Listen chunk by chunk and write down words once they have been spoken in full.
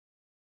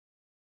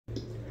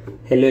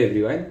Hello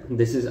everyone,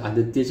 this is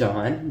Aditya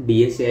Chauhan,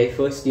 BSci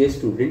first year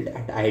student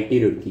at IIT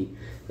Roorkee.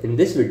 In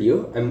this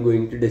video, I'm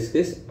going to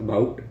discuss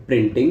about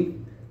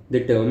printing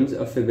the terms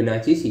of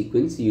Fibonacci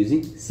sequence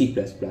using C++.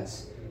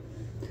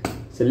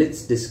 So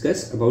let's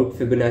discuss about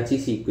Fibonacci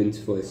sequence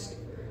first.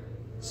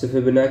 So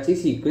Fibonacci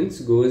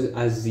sequence goes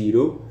as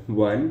 0,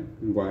 1,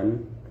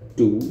 1,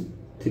 2,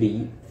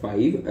 3,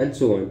 5 and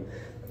so on.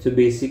 So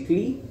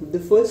basically the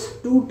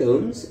first two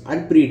terms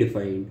are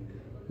predefined,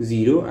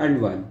 0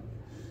 and 1.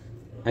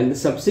 And the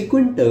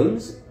subsequent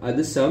terms are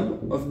the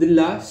sum of the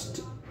last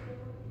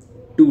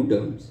two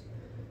terms.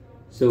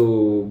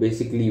 So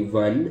basically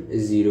 1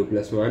 is 0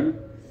 plus 1,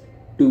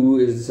 2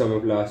 is the sum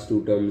of last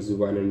two terms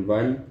 1 and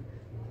 1,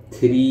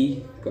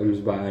 3 comes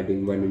by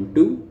adding 1 and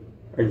 2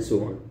 and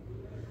so on.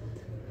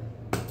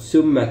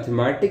 So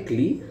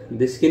mathematically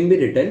this can be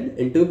written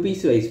into a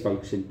piecewise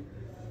function.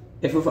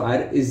 F of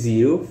r is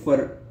 0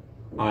 for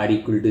r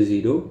equal to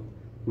 0,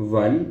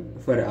 1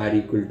 for r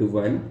equal to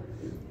 1,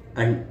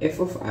 and f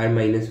of r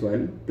minus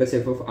 1 plus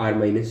f of r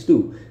minus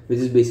 2, which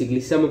is basically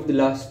sum of the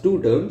last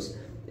two terms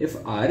if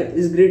r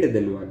is greater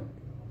than 1.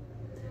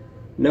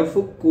 Now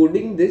for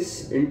coding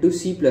this into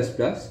C++,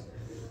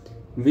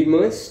 we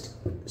must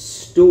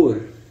store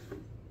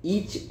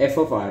each f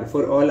of r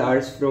for all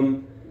r's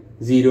from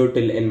 0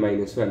 till n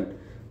minus 1,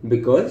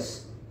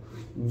 because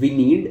we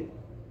need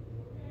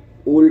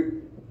all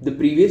the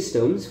previous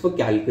terms for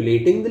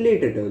calculating the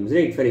later terms,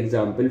 right? For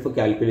example, for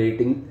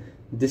calculating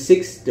the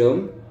 6th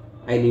term,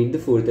 I need the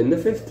 4th and the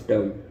 5th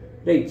term,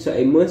 right? So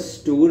I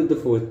must store the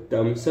 4th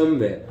term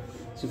somewhere.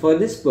 So for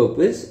this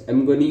purpose,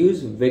 I'm going to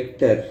use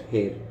vector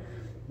here,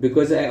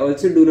 because I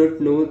also do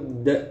not know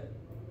the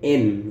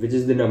n, which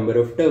is the number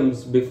of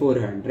terms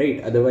beforehand,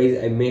 right?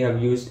 Otherwise, I may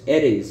have used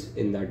arrays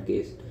in that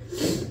case.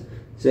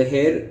 So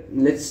here,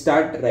 let's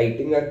start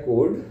writing our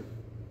code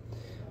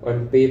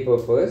on paper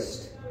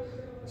first.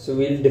 So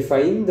we'll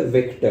define the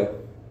vector,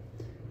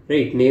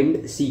 right,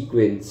 named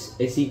sequence,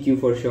 SEQ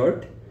for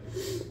short,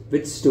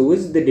 which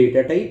stores the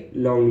data type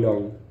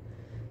long.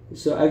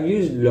 So I've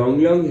used long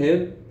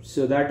here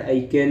so that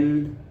I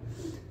can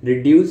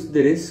reduce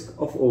the risk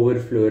of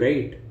overflow,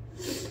 right?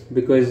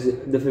 Because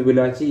the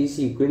Fibonacci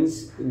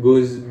sequence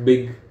goes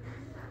big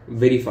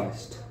very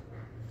fast.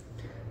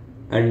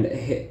 And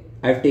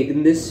I've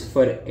taken this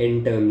for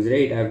n terms,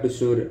 right? I have to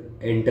store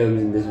n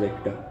terms in this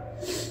vector.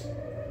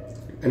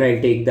 And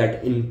I take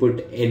that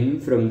input n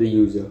from the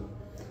user.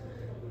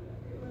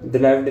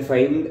 Then I've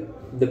defined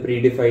the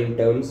predefined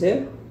terms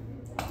here.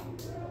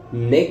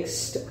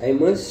 Next, I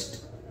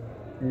must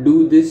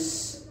do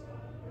this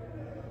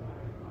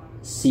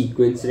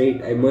sequence,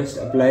 right? I must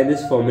apply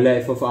this formula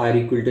f of r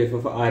equal to f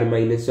of r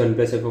minus 1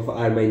 plus f of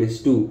r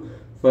minus 2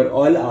 for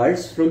all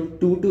r's from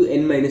 2 to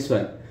n minus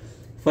 1.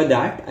 For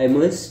that, I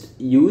must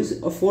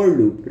use a for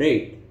loop,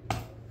 right?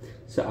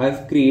 So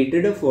I've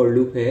created a for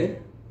loop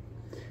here,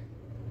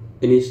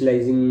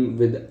 initializing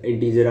with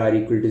integer r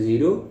equal to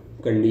 0,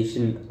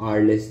 condition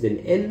r less than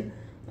n,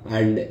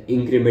 and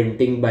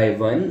incrementing by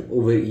 1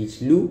 over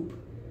each loop.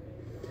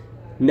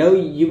 Now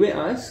you may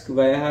ask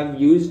why I have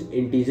used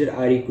integer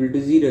r equal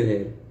to 0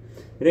 here,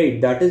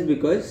 right? That is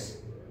because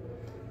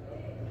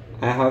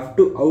I have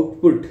to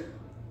output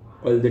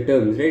all the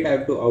terms, right? I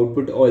have to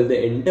output all the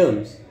n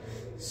terms.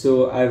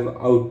 So I've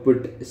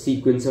output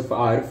sequence of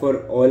r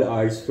for all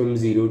r's from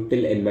 0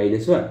 till n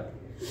minus 1,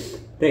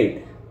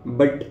 right?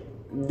 But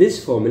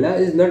this formula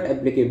is not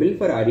applicable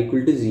for r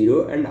equal to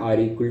 0 and r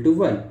equal to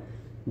 1.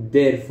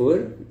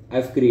 Therefore,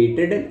 I've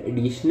created an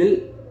additional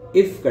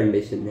if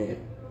condition here.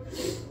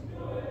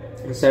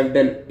 So I've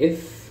done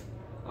if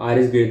r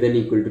is greater than or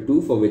equal to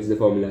 2, for which the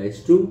formula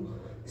is true,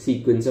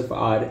 sequence of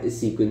r is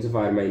sequence of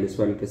r minus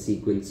 1 plus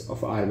sequence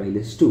of r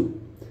minus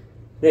 2,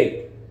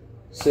 right?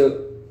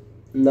 So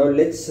now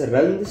let's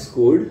run this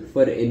code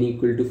for n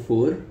equal to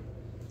 4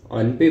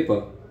 on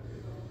paper.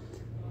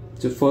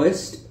 So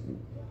first,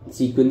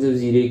 sequence of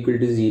 0 equal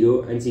to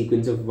 0 and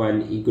sequence of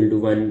 1 equal to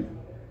 1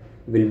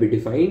 will be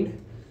defined.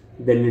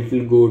 Then it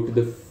will go to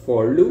the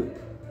for loop,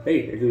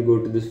 right? It will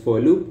go to this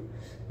for loop,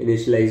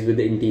 initialize with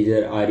the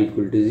integer r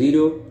equal to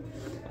 0,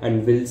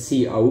 and will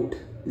see out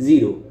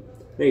 0,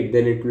 right?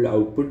 Then it will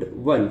output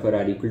 1 for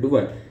r equal to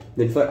 1.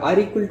 Then for r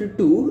equal to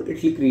 2,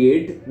 it will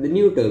create the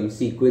new term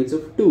sequence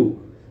of 2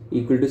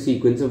 equal to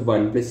sequence of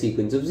 1 plus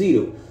sequence of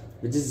 0,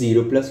 which is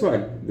 0 plus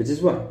 1, which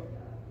is 1.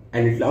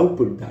 And it will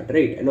output that,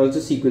 right? And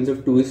also sequence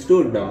of 2 is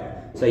stored now,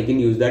 so I can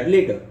use that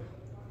later.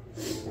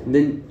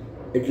 Then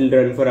it will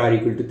run for r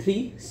equal to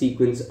 3,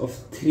 sequence of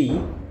 3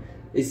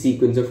 is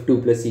sequence of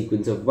 2 plus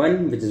sequence of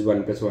 1, which is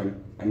 1 plus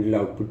 1, and will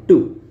output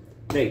 2,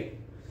 right?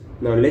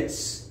 Now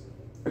let's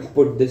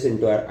put this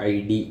into our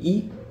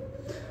IDE.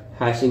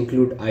 Hash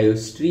include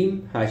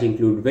IOStream, hash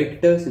include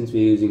vector, since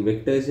we're using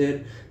vectors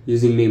here,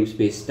 using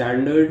namespace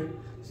standard,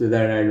 so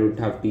that I don't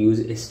have to use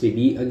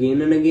std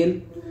again and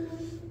again.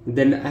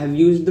 Then I have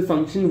used the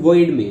function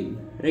void main,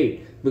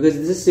 right? Because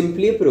this is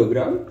simply a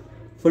program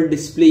for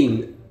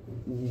displaying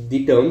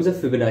the terms of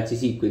Fibonacci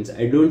sequence.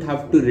 I don't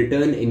have to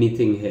return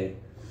anything here,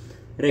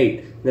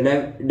 right? Then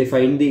I've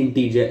defined the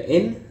integer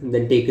n,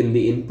 then taken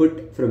the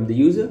input from the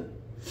user.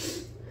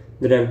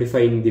 Then I've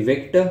defined the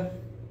vector.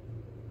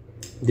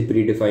 The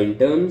predefined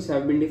terms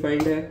have been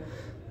defined here.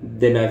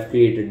 Then I've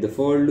created the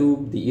for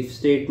loop, the if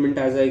statement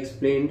as I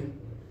explained,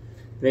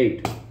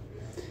 right?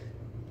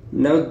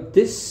 Now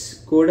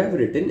this code I've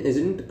written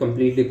isn't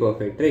completely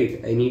perfect,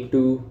 right? I need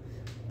to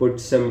put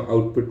some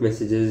output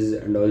messages,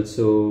 and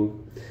also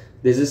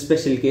there's a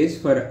special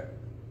case for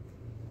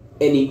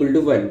n equal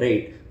to 1,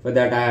 right? For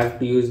that I have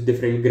to use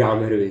different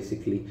grammar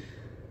basically,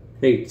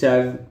 right? So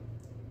I've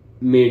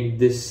made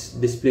this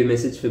display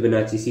message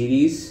Fibonacci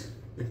series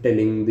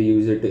telling the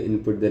user to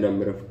input the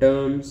number of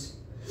terms.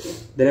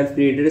 Then I've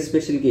created a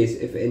special case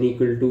if n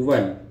equal to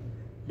 1,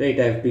 right?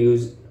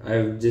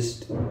 I've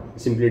just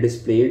simply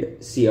displayed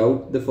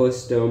cout, the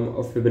first term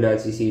of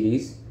Fibonacci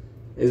series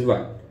is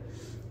 1.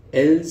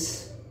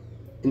 Else,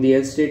 in the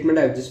else statement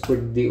I've just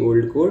put the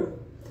old code.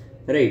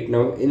 Right,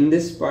 now in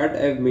this part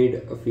I've made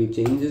a few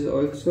changes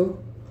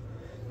also.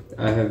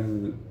 I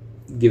have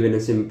given a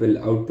simple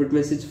output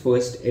message,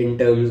 first n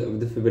terms of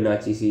the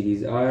Fibonacci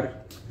series are.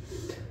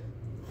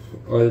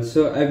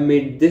 Also I've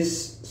made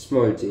this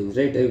small change,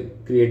 right? I've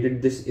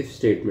created this if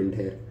statement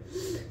here.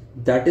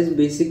 That is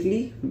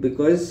basically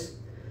because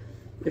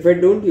if I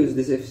don't use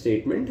this if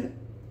statement,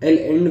 I'll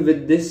end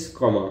with this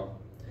comma,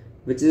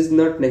 which is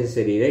not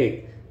necessary,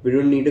 right? We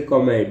don't need a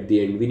comma at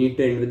the end, we need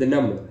to end with a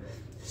number.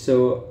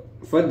 So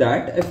for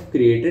that I've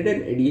created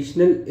an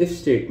additional if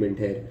statement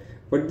here.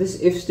 What this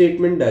if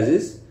statement does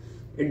is,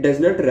 it does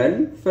not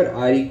run for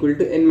r equal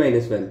to n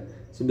minus 1.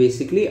 So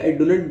basically I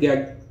do not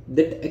get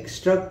that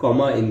extra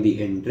comma in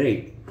the end,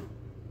 right?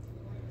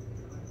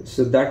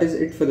 So that is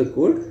it for the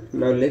code.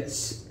 Now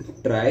let's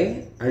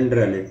try and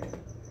run it.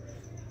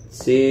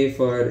 Say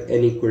for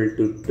n equal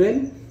to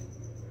 12,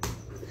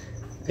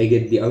 I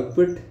get the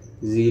output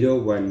 0,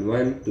 1,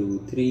 1,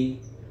 2, 3,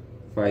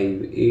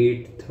 5,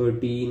 8,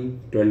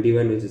 13,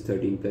 21, which is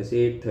 13 plus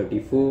 8,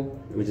 34,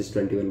 which is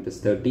 21 plus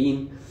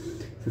 13,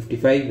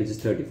 55, which is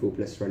 34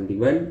 plus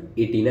 21,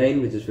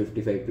 89, which is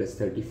 55 plus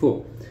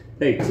 34.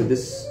 Right, so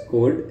this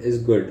code is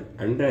good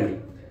and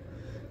running.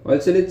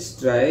 Also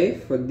let's try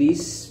for the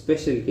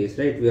special case,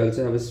 right? We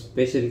also have a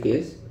special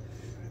case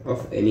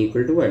of n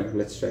equal to 1.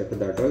 Let's try for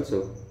that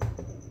also.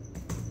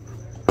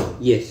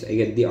 Yes, I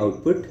get the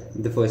output,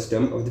 the first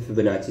term of the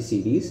Fibonacci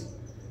series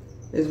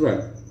is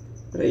 1.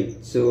 Right,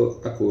 so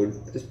our code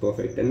is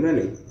perfect and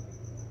running.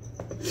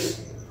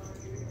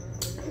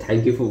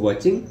 Thank you for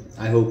watching.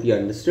 I hope you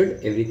understood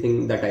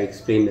everything that I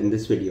explained in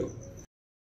this video.